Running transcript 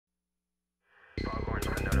Foghorn's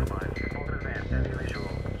been notified. Full advance, heavy visual.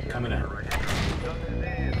 Coming in.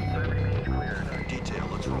 Detail,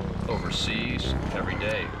 let's roll. Overseas, every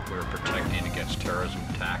day, we're protecting against terrorism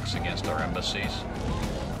attacks against our embassies.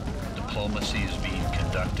 Diplomacy is being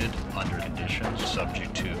conducted under conditions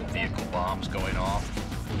subject to vehicle bombs going off,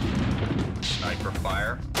 sniper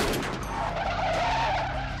fire,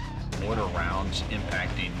 mortar rounds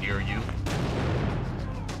impacting near you.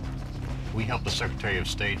 We help the Secretary of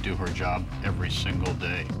State do her job every single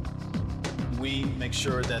day. We make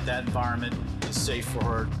sure that that environment is safe for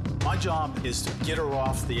her. My job is to get her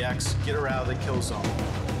off the X, get her out of the kill zone.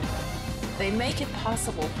 They make it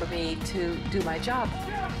possible for me to do my job.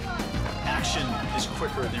 Action is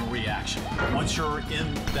quicker than reaction. Once you're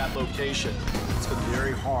in that location, it's going to be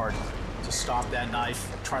very hard to stop that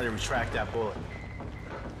knife, try to retract that bullet.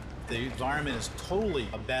 The environment is totally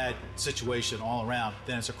a bad situation all around,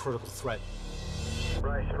 then it's a critical threat.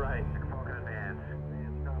 Right.